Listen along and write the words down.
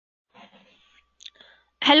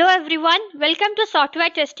Hello everyone, welcome to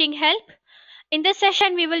Software Testing Help. In this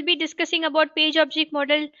session, we will be discussing about page object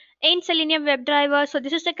model in Selenium Webdriver. So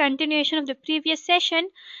this is the continuation of the previous session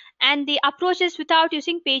and the approaches without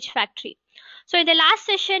using page factory. So in the last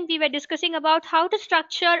session, we were discussing about how to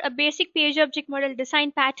structure a basic page object model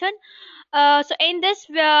design pattern. So in this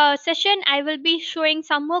session, I will be showing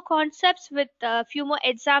some more concepts with a few more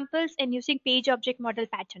examples in using page object model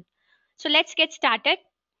pattern. So let's get started.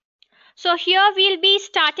 So here we'll be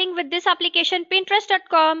starting with this application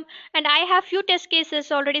pinterest.com, and I have few test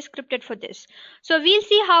cases already scripted for this. So we'll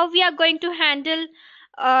see how we are going to handle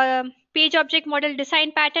page object model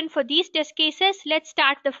design pattern for these test cases. Let's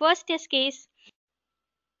start the first test case,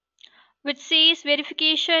 which says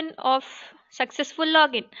verification of successful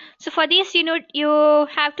login. So for this, you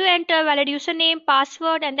have to enter valid username,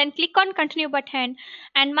 password, and then click on continue button.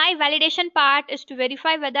 And my validation part is to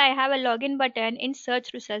verify whether I have a login button in search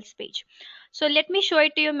results page. So let me show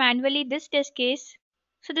it to you manually, this test case.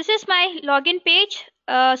 So this is my login page.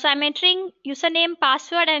 So I'm entering username,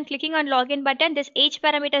 password, and clicking on login button. This age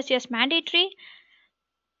parameter is just mandatory.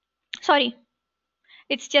 Sorry,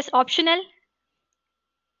 it's just optional.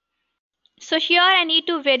 So here I need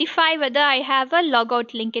to verify whether I have a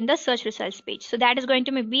logout link in the search results page. So that is going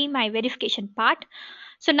to be my verification part.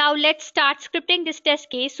 So now let's start scripting this test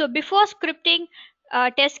case. So before scripting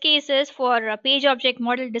test cases for a page object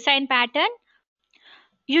model design pattern,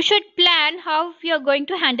 you should plan how we are going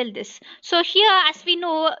to handle this. So here, as we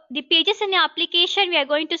know, the pages in the application we are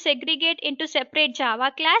going to segregate into separate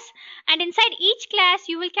Java class, and inside each class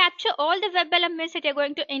you will capture all the web elements that you're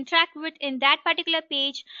going to interact with in that particular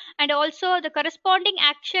page, and also the corresponding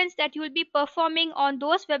actions that you will be performing on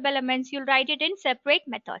those web elements. You'll write it in separate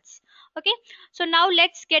methods. Okay, so now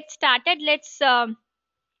let's get started. Let's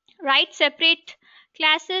write separate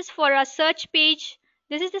classes for a search page.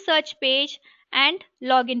 This is the search page and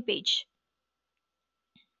login page.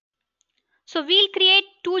 So we'll create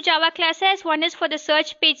two Java classes. One is for the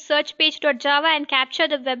search page.java, and capture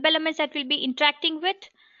the web elements that we'll be interacting with.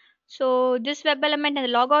 So this web element and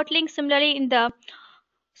the logout link. Similarly, in the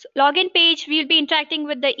login page, we'll be interacting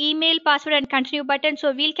with the email, password, and continue button.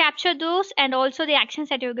 So we'll capture those and also the actions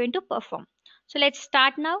that you're going to perform. So let's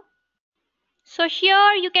start now. So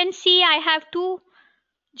here you can see I have two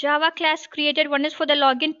Java class created. One is for the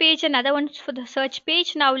login page, another one is for the search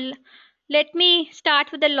page. Now let me start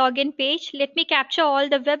with the login page. Let me capture all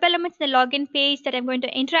the web elements in the login page that I'm going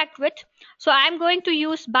to interact with. So I'm going to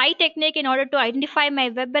use by technique in order to identify my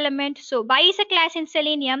web element. So by is a class in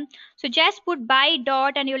Selenium. So just put by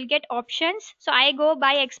dot and you'll get options. So I go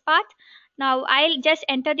by XPath. Now I'll just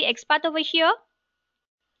enter the XPath over here.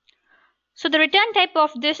 So the return type of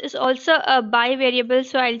this is also a by variable.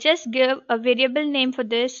 So I'll just give a variable name for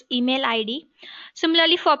this, email ID.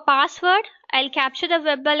 Similarly for password, I'll capture the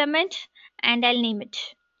web element and I'll name it.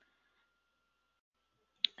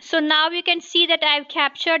 So now you can see that I've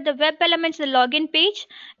captured the web elements in the login page.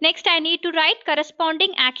 Next, I need to write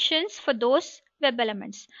corresponding actions for those web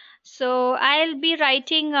elements. So I'll be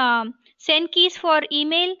writing send keys for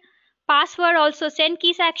email, password also send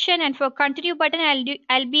keys action, and for continue button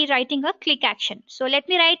I'll be writing a click action. So let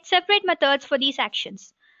me write separate methods for these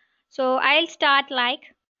actions. So I'll start like,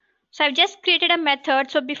 so I've just created a method.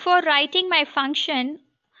 So before writing my function,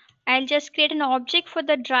 I'll just create an object for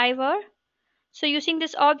the driver. So using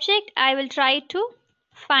this object, I will try to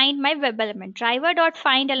find my web element.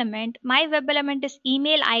 Driver.find element. My web element is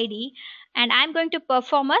email ID, and I'm going to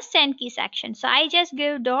perform a send keys action. So I just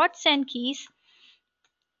give dot send keys,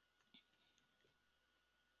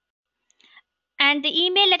 and the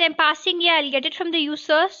email that I'm passing here, I'll get it from the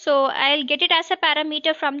user. So I'll get it as a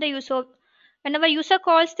parameter from the user. Whenever user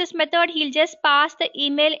calls this method, he'll just pass the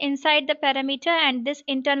email inside the parameter, and this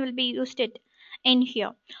in turn will be used it in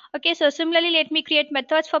here. Okay, so similarly, let me create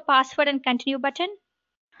methods for password and continue button.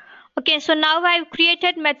 Okay, so now I've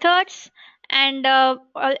created methods and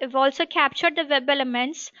I've also captured the web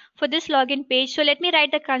elements for this login page. So let me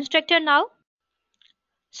write the constructor now.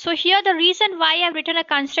 So here the reason why I've written a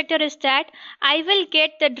constructor is that I will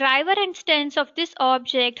get the driver instance of this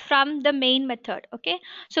object from the main method. Okay,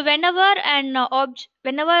 so whenever an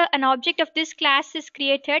object of this class is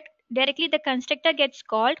created, directly the constructor gets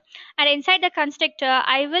called, and inside the constructor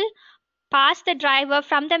I will pass the driver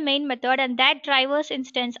from the main method, and that driver's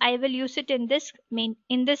instance I will use it in this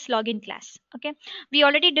login class. Okay, we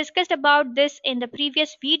already discussed about this in the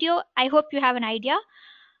previous video. I hope you have an idea.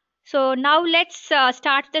 So now let's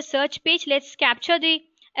start the search page. Let's capture the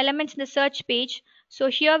elements in the search page. So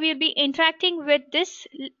here we'll be interacting with this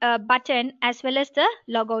button as well as the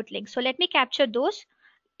logout link. So let me capture those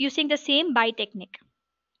using the same by technique.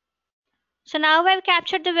 So now I've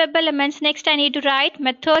captured the web elements. Next, I need to write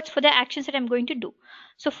methods for the actions that I'm going to do.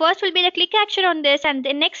 So first will be the click action on this, and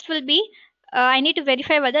the next will be I need to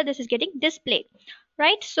verify whether this is getting displayed,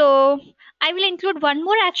 right? So I will include one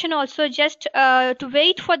more action also, just to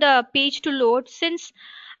wait for the page to load, since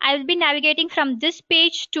I will be navigating from this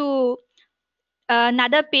page to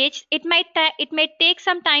another page. It may take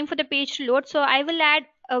some time for the page to load, so I will add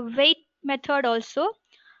a wait method also.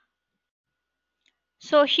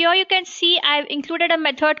 So here you can see I've included a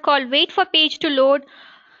method called wait for page to load.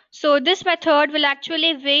 So this method will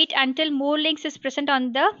actually wait until more links is present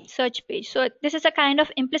on the search page. So this is a kind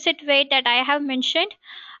of implicit wait that I have mentioned.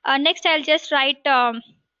 Next, I'll just write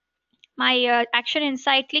my action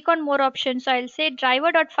inside. Click on more options. So I'll say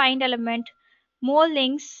driver.find element more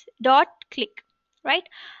links dot click, right?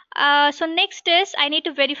 So next is I need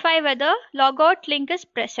to verify whether logout link is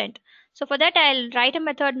present. So for that, I'll write a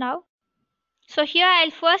method now. So here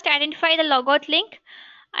I'll first identify the logout link.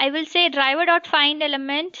 I will say driver.find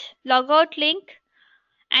element logout link,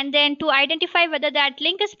 and then to identify whether that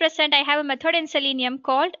link is present, I have a method in Selenium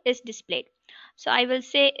called isDisplayed. So I will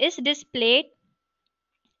say isDisplayed,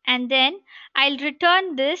 and then I'll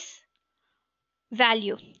return this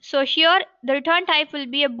value. So here the return type will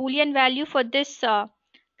be a boolean value for this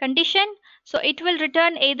condition. So it will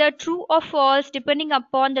return either true or false depending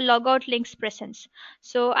upon the logout link's presence.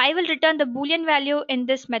 So I will return the boolean value in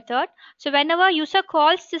this method. So whenever user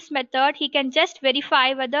calls this method, he can just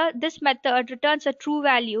verify whether this method returns a true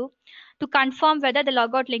value to confirm whether the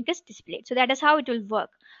logout link is displayed. So that is how it will work.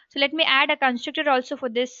 So let me add a constructor also for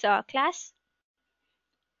this class.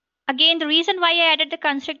 Again, the reason why I added the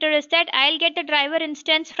constructor is that I'll get the driver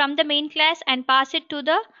instance from the main class and pass it to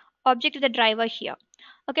the object of the driver here.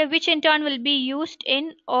 Okay, which in turn will be used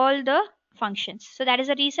in all the functions. So that is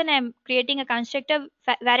the reason I'm creating a constructor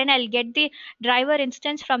wherein I'll get the driver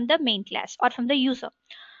instance from the main class or from the user.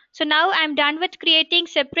 So now I'm done with creating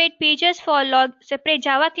separate pages for separate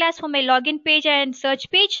Java class for my login page and search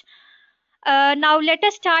page. Now let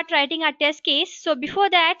us start writing our test case. So before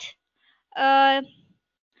that, uh,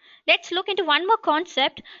 let's look into one more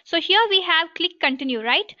concept. So here we have click continue,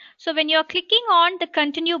 right? So when you're clicking on the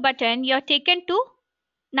continue button, you're taken to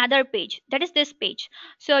another page, that is this page.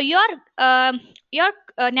 So you're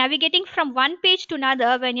navigating from one page to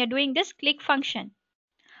another when you're doing this click function.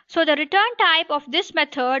 So the return type of this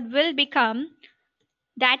method will become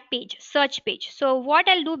that page, search page. So what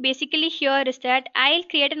I'll do basically here is that I'll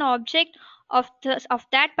create an object of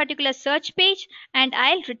that particular search page and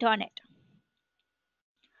I'll return it.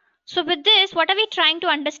 So with this, what are we trying to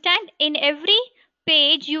understand? In every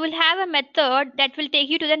page, you will have a method that will take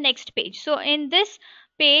you to the next page. So in this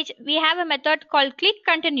page, we have a method called click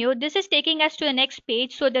continue. This is taking us to the next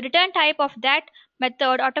page. So the return type of that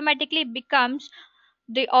method automatically becomes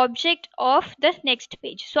the object of the next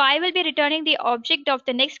page. So I will be returning the object of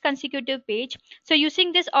the next consecutive page. So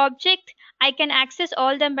using this object, I can access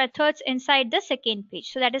all the methods inside the second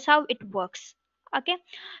page. So that is how it works. Okay,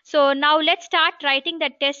 so now let's start writing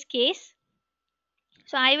the test case.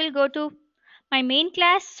 So I will go to my main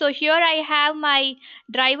class. So here I have my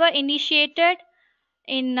driver initiated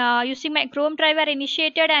in using my Chrome driver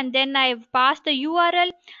initiated, and then I've passed the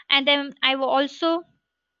URL, and then I've also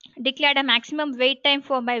declared a maximum wait time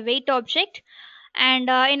for my wait object. And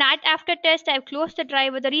in add after test, I've closed the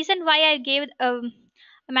driver. The reason why I gave a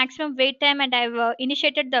maximum wait time and I've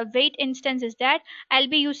initiated the wait instance is that I'll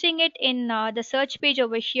be using it in the search page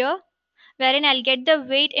over here, wherein I'll get the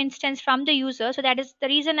wait instance from the user. So that is the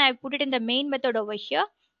reason I put it in the main method over here.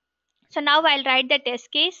 So now I'll write the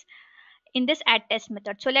test case in this add test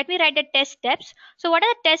method. So let me write the test steps. So what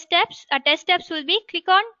are the test steps? Test steps will be click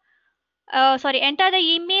on enter the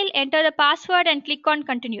email, enter the password, and click on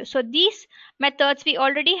continue. So these methods we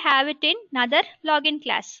already have it in another login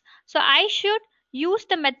class. So I should use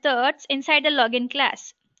the methods inside the login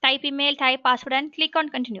class. Type email, type password, and click on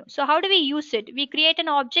continue. So how do we use it? We create an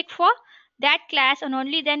object for that class, and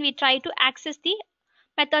only then we try to access the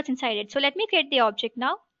methods inside it. So let me create the object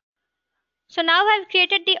now. So now I've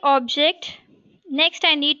created the object. Next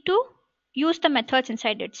I need to use the methods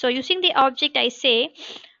inside it. So using the object, I say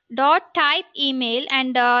dot type email,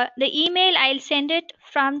 and the email I'll send it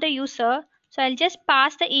from the user. So I'll just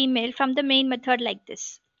pass the email from the main method like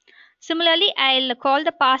this. Similarly, I'll call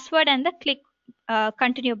the password and the click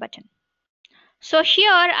continue button. So here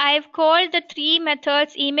I've called the three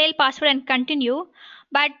methods email, password, and continue.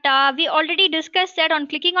 But we already discussed that on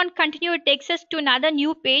clicking on continue, it takes us to another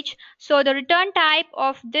new page. So the return type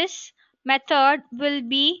of this method will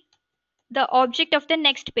be the object of the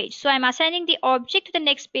next page. So I'm assigning the object to the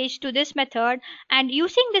next page to this method, and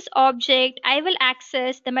using this object I will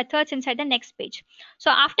access the methods inside the next page. So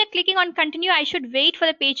after clicking on continue, I should wait for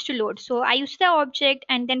the page to load. So I use the object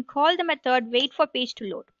and then call the method wait for page to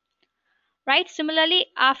load. Right, similarly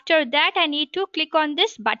after that I need to click on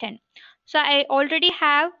this button. So I already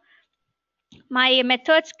have my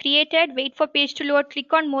methods created, wait for page to load,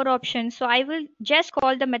 click on more options. So I will just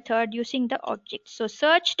call the method using the object. So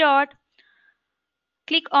search dot,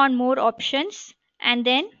 click on more options, and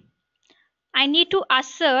then I need to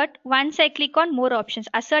assert. Once I click on more options,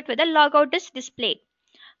 assert whether logout is displayed.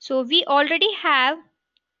 So we already have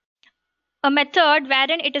a method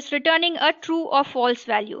wherein it is returning a true or false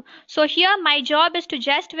value. So here my job is to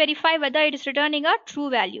just verify whether it is returning a true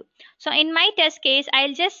value. So in my test case,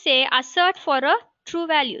 I'll just say assert for a true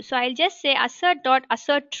value. So I'll just say assert dot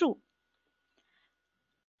assert true,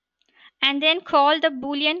 and then call the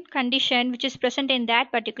boolean condition which is present in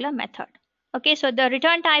that particular method. Okay, so the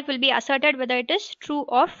return type will be asserted whether it is true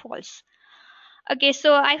or false. Okay,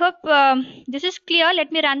 so I hope this is clear.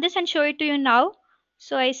 Let me run this and show it to you now.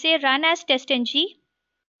 So I say run as testng.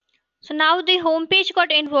 So now the home page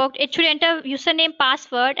got invoked. It should enter username,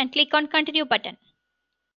 password, and click on continue button.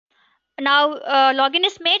 Now login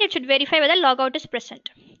is made. It should verify whether logout is present.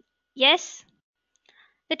 Yes,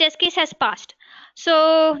 the test case has passed.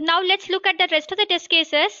 So now let's look at the rest of the test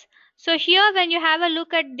cases. So here when you have a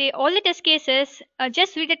look at all the test cases,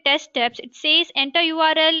 just read the test steps. It says enter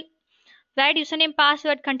URL, valid username,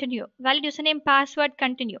 password, continue. Valid username, password,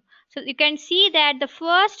 continue. So you can see that the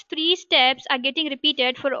first 3 steps are getting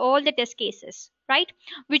repeated for all the test cases, right?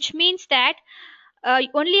 Which means that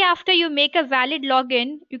only after you make a valid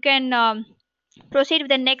login, you can proceed with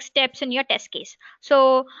the next steps in your test case.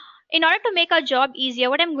 So in order to make our job easier,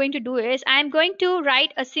 what I'm going to do is I'm going to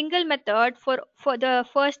write a single method for the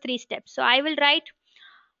first 3 steps. So I will write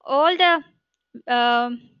all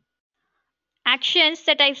the actions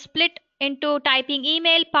that I've split into typing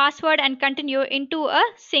email, password, and continue into a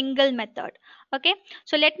single method. Okay,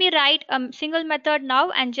 so let me write a single method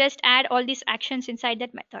now and just add all these actions inside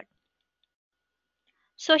that method.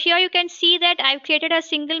 So here you can see that I've created a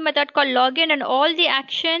single method called login, and all the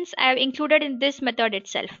actions I've included in this method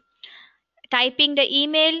itself. Typing the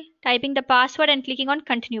email, typing the password, and clicking on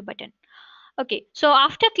continue button. Okay, so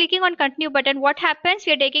after clicking on continue button, what happens?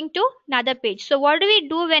 We are taken to another page. So what do we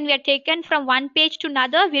do when we are taken from one page to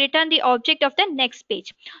another? We return the object of the next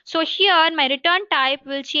page. So here my return type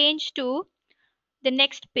will change to the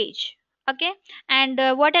next page. Okay, and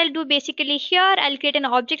what I'll do basically here, I'll create an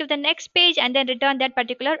object of the next page and then return that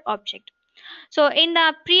particular object. So in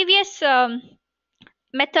the previous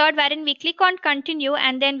method wherein we click on continue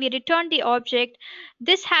and then we return the object,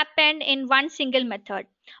 this happened in one single method.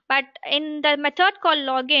 But in the method called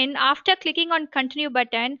login, after clicking on continue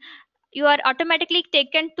button, you are automatically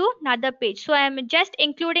taken to another page. So I am just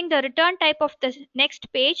including the return type of the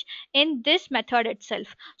next page in this method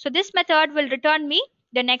itself. So this method will return me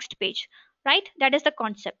the next page, right? That is the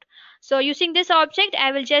concept. So using this object,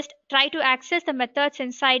 I will just try to access the methods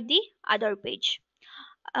inside the other page.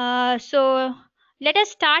 So let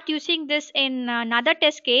us start using this in another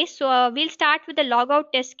test case. So we'll start with the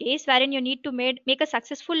logout test case wherein you need to make a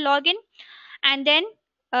successful login, and then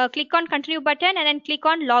click on continue button and then click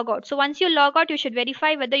on logout. So once you log out, you should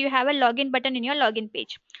verify whether you have a login button in your login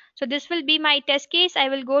page. So this will be my test case. I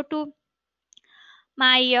will go to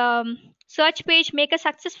my search page, make a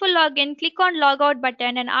successful login, click on logout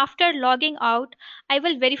button, and after logging out, I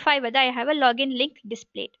will verify whether I have a login link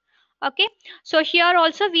displayed. Okay, so here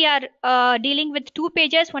also we are dealing with 2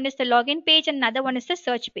 pages. One is the login page and another one is the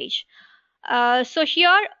search page. So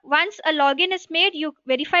here once a login is made, you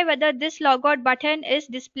verify whether this logout button is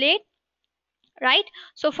displayed, right?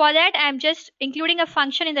 So for that I'm just including a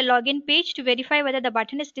function in the login page to verify whether the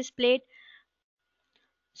button is displayed.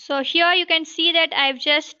 So here you can see that I've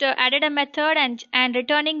just added a method and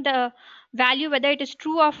returning the value whether it is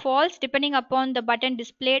true or false depending upon the button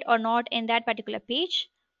displayed or not in that particular page.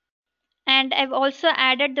 And I've also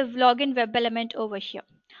added the login web element over here.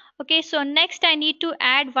 Okay, so next I need to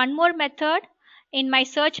add one more method in my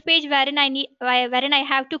search page wherein I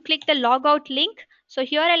have to click the logout link. So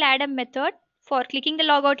here I'll add a method for clicking the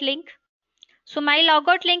logout link. So my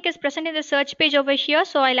logout link is present in the search page over here.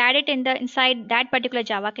 So I'll add it inside that particular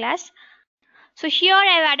Java class. So here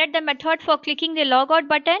I've added the method for clicking the logout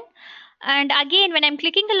button. And again, when I'm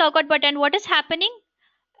clicking the logout button, what is happening?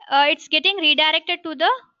 It's getting redirected to the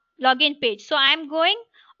login page. So I'm going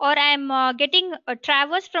or I'm getting a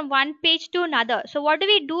traverse from one page to another. So what do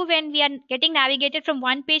we do when we are getting navigated from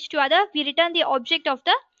one page to other? We return the object of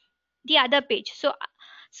the other page. So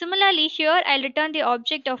Similarly, here I'll return the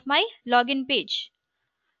object of my login page.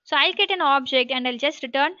 So I'll get an object and I'll just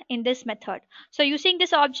return in this method. So using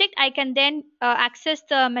this object, I can then access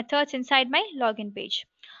the methods inside my login page.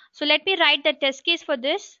 So let me write the test case for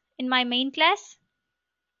this in my main class.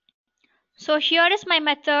 So here is my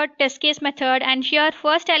method, test case method, and here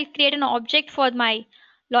first I'll create an object for my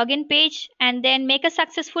login page and then make a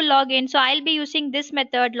successful login. So I'll be using this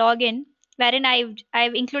method login, wherein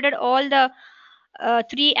I've included all the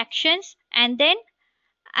three actions, and then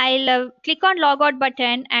I'll click on logout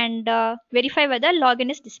button and verify whether login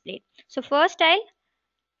is displayed. So first I'll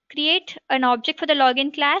create an object for the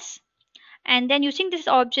login class, and then using this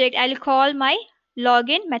object I'll call my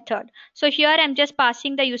login method. So here I'm just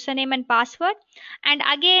passing the username and password, and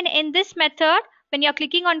again in this method when you're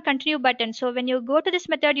clicking on continue button, so when you go to this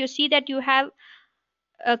method you see that you have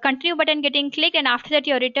a continue button getting clicked, and after that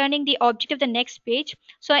you're returning the object of the next page.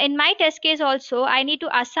 So in my test case also I need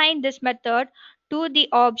to assign this method to the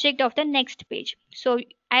object of the next page. So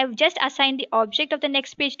I have just assigned the object of the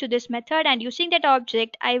next page to this method, and using that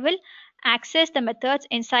object I will access the methods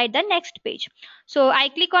inside the next page. So I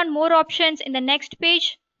click on more options in the next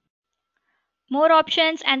page, more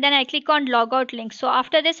options, and then I click on logout link. So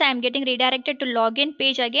after this I am getting redirected to login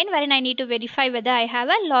page again, wherein I need to verify whether I have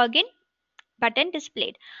a login button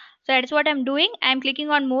displayed. So that's what I'm doing. I'm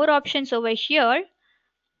clicking on more options over here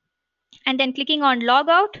and then clicking on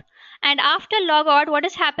logout, and after logout what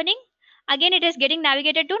is happening, again it is getting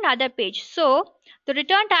navigated to another page. So the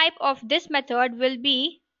return type of this method will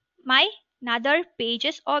be my another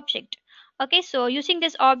pages object. Okay, so using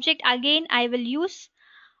this object again I will use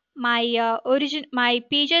my my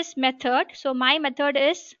pages method. So my method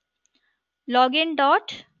is login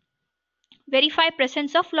dot verify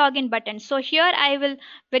presence of login button. So here I will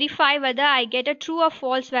verify whether I get a true or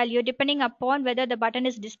false value depending upon whether the button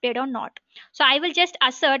is displayed or not. So I will just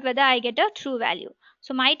assert whether I get a true value.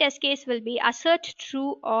 So my test case will be assert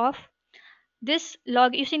true of this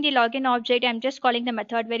log. Using the login object I'm just calling the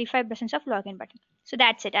method verify presence of login button. So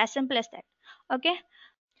that's it, as simple as that. Okay,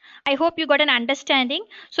 I hope you got an understanding.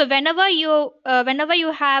 So whenever you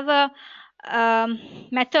have a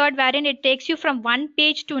method wherein it takes you from one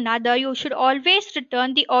page to another, you should always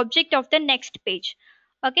return the object of the next page.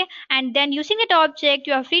 Okay, and then using that object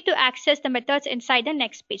you are free to access the methods inside the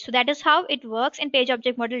next page. So that is how it works in page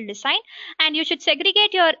object model design, and you should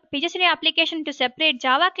segregate your pages in your application to separate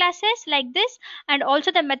Java classes like this, and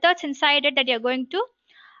also the methods inside it that you're going to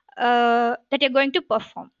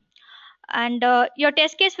perform. And your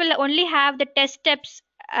test case will only have the test steps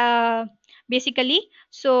basically.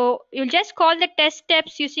 So you'll just call the test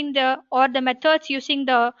steps using the methods using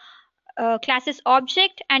the classes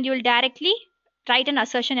object, and you'll directly write an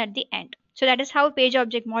assertion at the end. So that is how page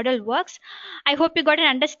object model works. I hope you got an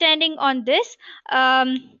understanding on this.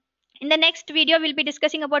 In the next video we'll be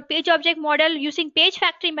discussing about page object model using page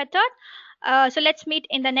factory method. So let's meet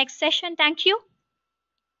in the next session. Thank you.